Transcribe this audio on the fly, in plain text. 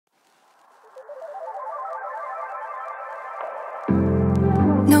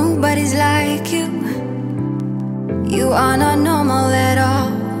are not normal at all,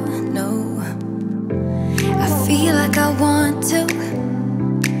 no. I feel like I want to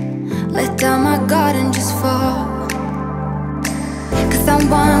let down my guard and just fall. Cause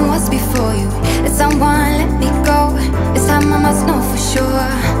someone was before you, and someone let me go. It's time I must know for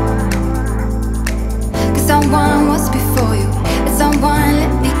sure. Cause someone was before you, and someone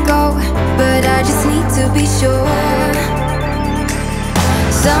let me go. But I just need to be sure.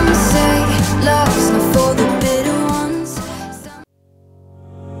 Some say love's not for the bitter ones.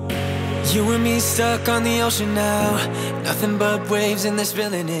 You and me stuck on the ocean now, nothing but waves and they're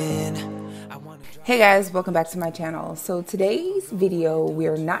spilling in. Hey guys, welcome back to my channel. So today's video, we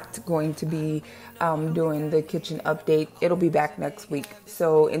are not going to be doing the kitchen update. It'll be back next week.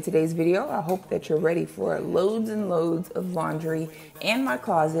 So in today's video, I hope that you're ready for loads and loads of laundry in my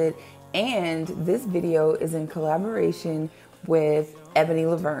closet. And this video is in collaboration with Ebonee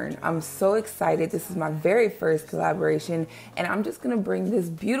LaVerne. I'm so excited. This is my very first collaboration, and I'm just gonna bring this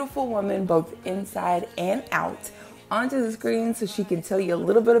beautiful woman both inside and out onto the screen so she can tell you a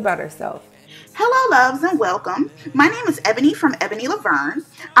little bit about herself. Hello loves and welcome. My name is Ebonee from Ebonee LaVerne.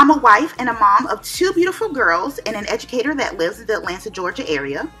 I'm a wife and a mom of two beautiful girls and an educator that lives in the Atlanta, Georgia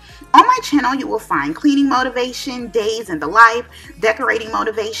area. On my channel you will find cleaning motivation, days in the life, decorating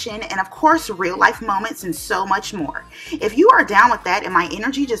motivation, and of course real life moments and so much more. If you are down with that and my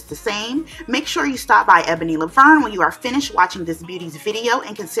energy just the same, make sure you stop by Ebonee LaVerne when you are finished watching this beauty's video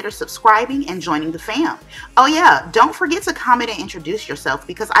and consider subscribing and joining the fam. Oh yeah, don't forget to comment and introduce yourself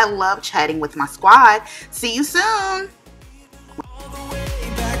because I love chatting with my squad. See you soon.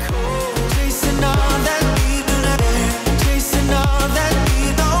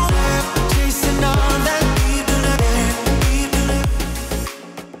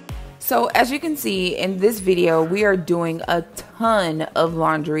 So as you can see in this video, we are doing a ton of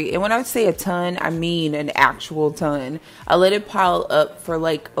laundry. And when I say a ton, I mean an actual ton. I let it pile up for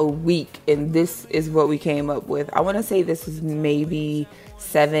like a week, and this is what we came up with. I want to say this is maybe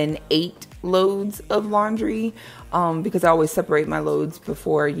 7-8 loads of laundry, because I always separate my loads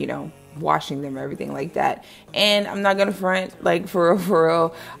before, you know, washing them or everything like that. And I'm not gonna front, like for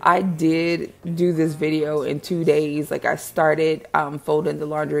real, I did do this video in 2 days. Like I started folding the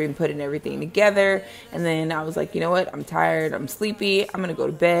laundry and putting everything together, and then I was like, you know what, I'm tired, I'm sleepy, I'm gonna go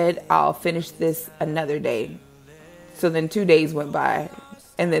to bed, I'll finish this another day. So then 2 days went by,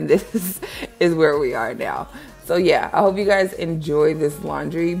 and then this is where we are now. So yeah, I hope you guys enjoy this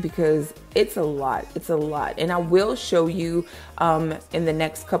laundry because it's a lot. It's a lot. And I will show you in the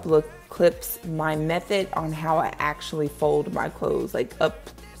next couple of clips my method on how I actually fold my clothes, like up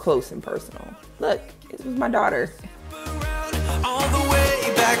close and personal. Look, this is my daughter. All the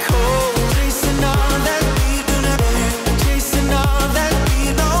way back home, chasing all that beat, chasing all that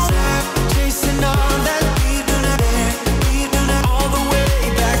beat, chasing all that beat, all the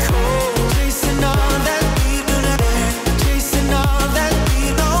way back home, chasing all that beat, chasing all that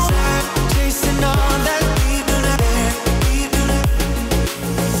beat, chasing all that beat.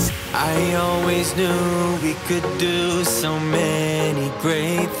 I always knew we could do so many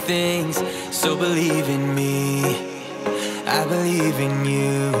great things, so believe in me. I believe in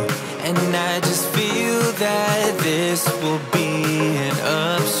you, and I just feel that this will be an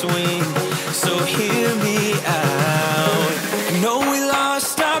upswing, so hear me out. I know we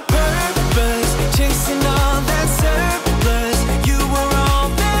lost our purpose, chasing all that surplus. You were all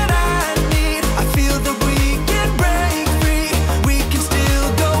that I need. I feel that we can break free. We can still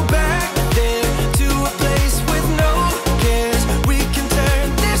go back there to a place with no cares. We can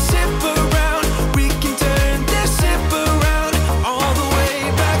turn this ship around. We can turn this ship around. All the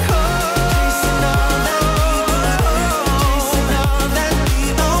way back home, chasing all that beat,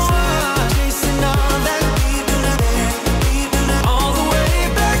 chasing all that beat, all the way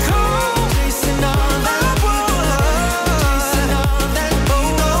back home, chasing all that chasing all that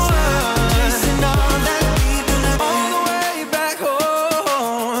beat, chasing all that beat, all the way back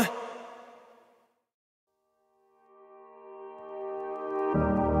home.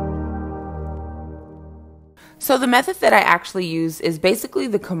 So the method that I actually use is basically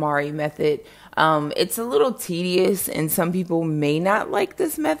the KonMari method. It's a little tedious and some people may not like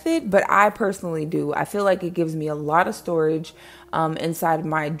this method, but I personally do. I feel like it gives me a lot of storage inside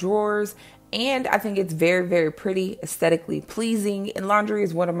my drawers, and I think it's very, very pretty, aesthetically pleasing, and laundry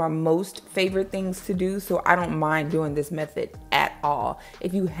is one of my most favorite things to do, so I don't mind doing this method at all.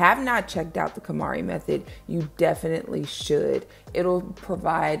 If you have not checked out the KonMari method, you definitely should. It'll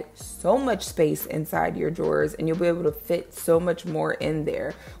provide so much space inside your drawers, and you'll be able to fit so much more in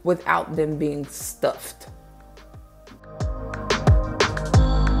there without them being stuffed.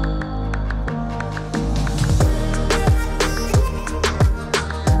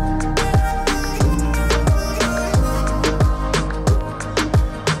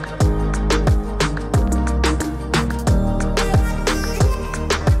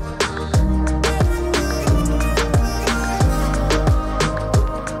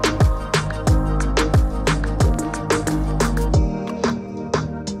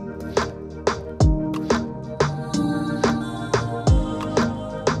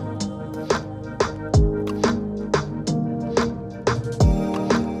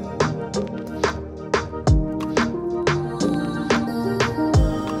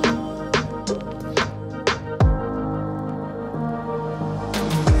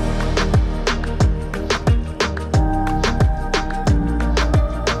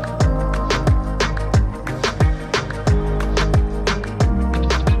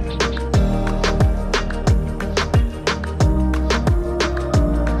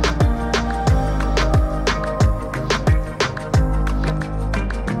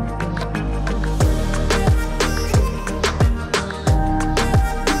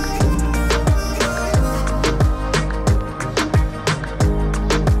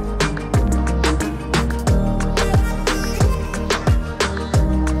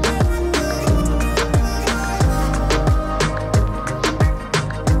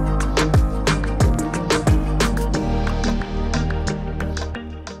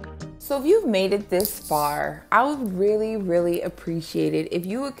 made it this far, I would really appreciate it if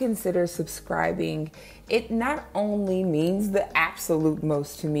you would consider subscribing. It not only means the absolute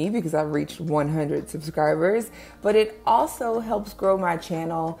most to me because I've reached 100 subscribers, but it also helps grow my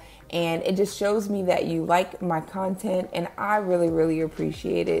channel, and it just shows me that you like my content, and I really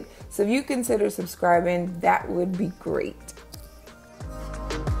appreciate it. So if you consider subscribing, that would be great.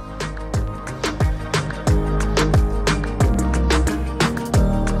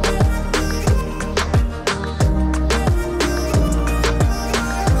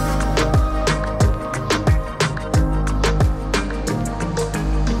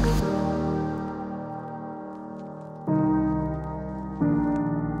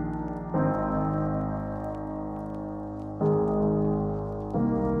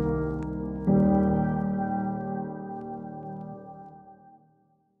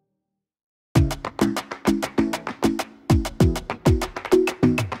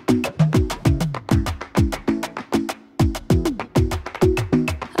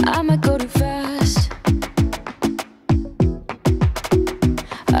 I might go too fast.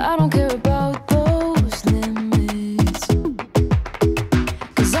 I don't care about those limits,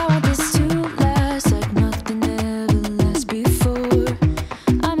 'cause I want this to last like nothing ever lasts before.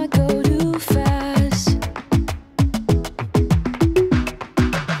 I might go too fast.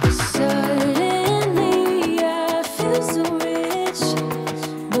 Suddenly I feel so rich,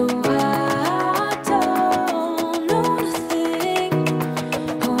 though I don't know nothing.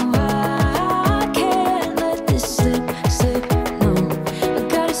 Oh, I can't let this slip, no. I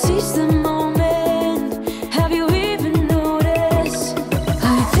gotta seize the moment. Have you even noticed?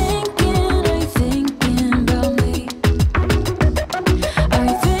 Are you thinking about me? Are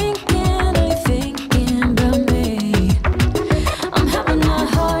you thinking about me? I'm having a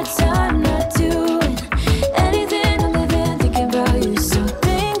hard time not doing anything other than thinking about you. So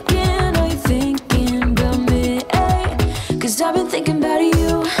are you thinking about me? 'Cause I've been thinking about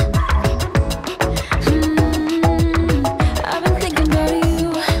you. I've been thinking about you.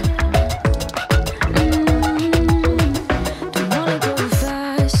 Don't wanna go too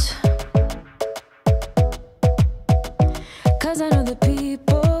fast, 'cause I know that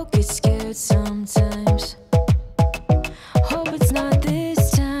people get scared sometimes. Hope it's not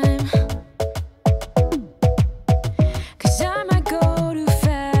this time, 'cause I might go too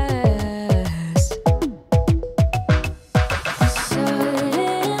fast.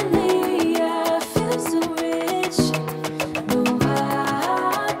 Suddenly I feel so rich, though I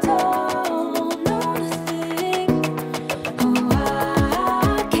don't know nothing. Oh,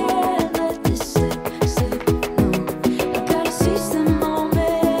 I can't let this slip, no. I gotta seize the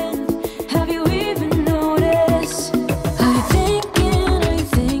moment. Have you even noticed? Are you thinking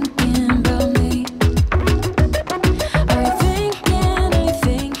about me? Are you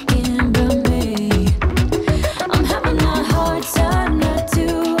thinking about me? I'm having a hard time not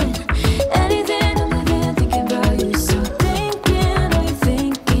doing anything other than thinking about you. So are you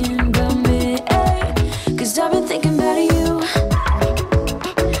thinking about me? 'Cause I've been thinking about you.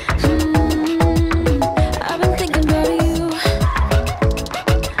 I've been thinking about you.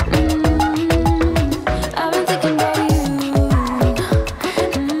 I've been thinking about you.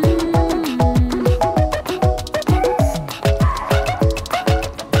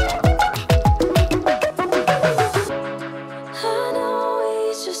 I know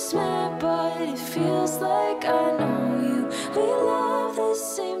we just met, but it feels like I know you. We love the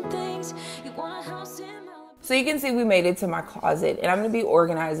same things. You want a house in Malibu. So you can see we made it to my closet, and I'm going to be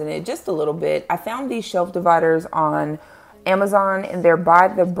organizing it just a little bit. I found these shelf dividers on Amazon, and they're by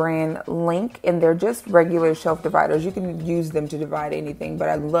the brand Link, and they're just regular shelf dividers. You can use them to divide anything, but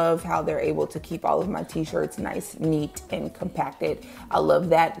I love how they're able to keep all of my t-shirts nice, neat, and compacted. I love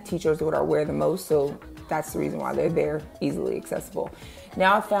that. T-shirts are what I wear the most, so that's the reason why they're there, easily accessible.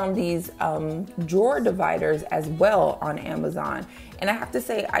 Now I found these drawer dividers as well on Amazon, and I have to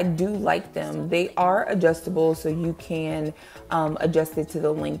say I do like them. They are adjustable, so you can adjust it to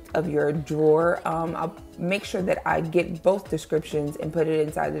the length of your drawer. I'll make sure that I get both descriptions and put it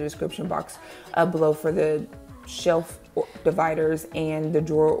inside the description box below for the shelf dividers and the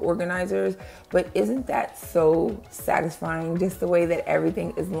drawer organizers. But isn't that so satisfying, just the way that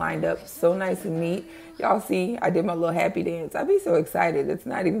everything is lined up so nice and neat? Y'all see, I did my little happy dance. I'd be so excited, it's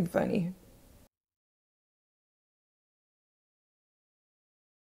not even funny.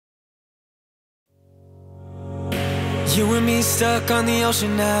 You and me stuck on the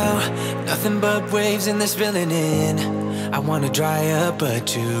ocean now, nothing but waves and they're spilling in. I wanna dry up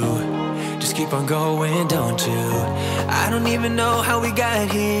but you just keep on going, don't you? I don't even know how we got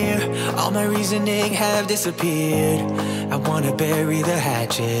here, all my reasoning have disappeared. I wanna bury the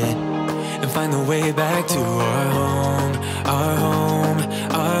hatchet, and find the way back to our home, our home,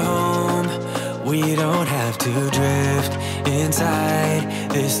 our home. We don't have to drift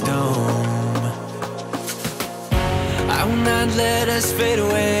inside this dome. I will not let us fade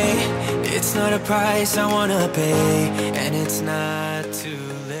away. It's not a price I wanna pay, and it's not too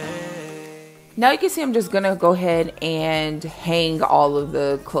late. Now you can see I'm just gonna go ahead and hang all of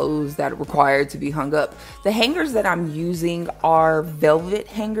the clothes that are required to be hung up. The hangers that I'm using are velvet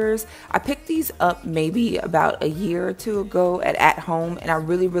hangers. I picked these up maybe about a year or two ago at home, and I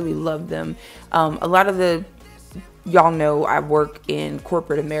really love them. A lot of the y'all know I work in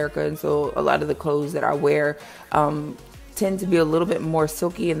corporate America, and so a lot of the clothes that I wear tend to be a little bit more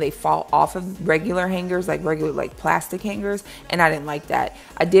silky, and they fall off of regular hangers, like regular plastic hangers, and I didn't like that.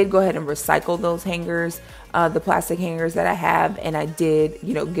 I did go ahead and recycle those hangers, the plastic hangers that I have, and I did,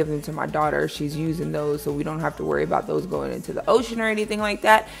 you know, give them to my daughter. She's using those, so we don't have to worry about those going into the ocean or anything like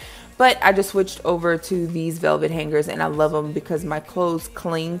that. But I just switched over to these velvet hangers, and I love them because my clothes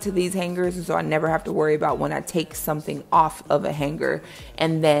cling to these hangers, and so I never have to worry about when I take something off of a hanger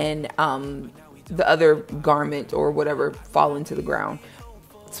and then the other garment or whatever fall into the ground.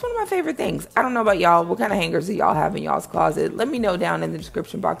 It's one of my favorite things. I don't know about y'all. What kind of hangers do y'all have in y'all's closet? Let me know down in the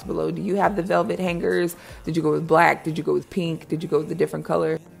description box below. Do you have the velvet hangers? Did you go with black? Did you go with pink? Did you go with a different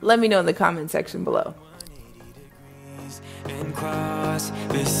color? Let me know in the comment section below. And cross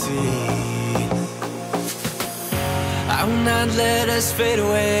the sea. I will not let us fade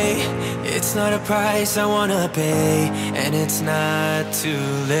away. It's not a price I wanna pay, and it's not too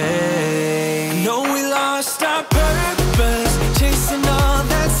late. No, we lost our purpose, chasing all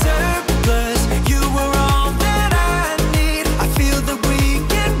that surplus. You were all that I need. I feel that we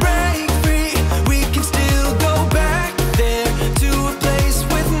can break free. We can still go back there to a place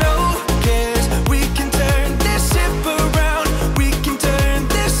with no cares. We can turn this ship around. We can turn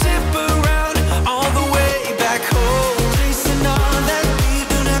this ship around all the way back home. Chasing all that we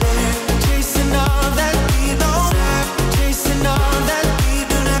do not have. Chasing all that we don't have. Chasing all that we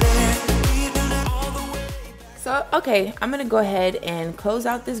do not have. We do not all the way. So, okay, I'm gonna go ahead and close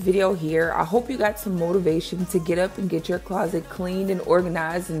out this video here. I hope you got some motivation to get up and get your closet cleaned and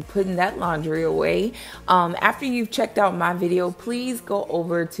organized and putting that laundry away. After you've checked out my video, please go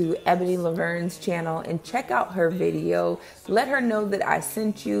over to Ebonee LaVerne's channel and check out her video. Let her know that I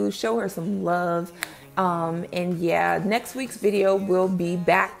sent you, show her some love. And yeah, next week's video will be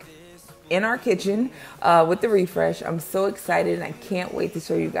back in our kitchen with the refresh. I'm so excited, and I can't wait to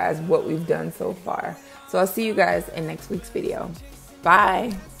show you guys what we've done so far. So I'll see you guys in next week's video.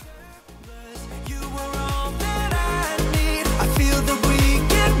 Bye.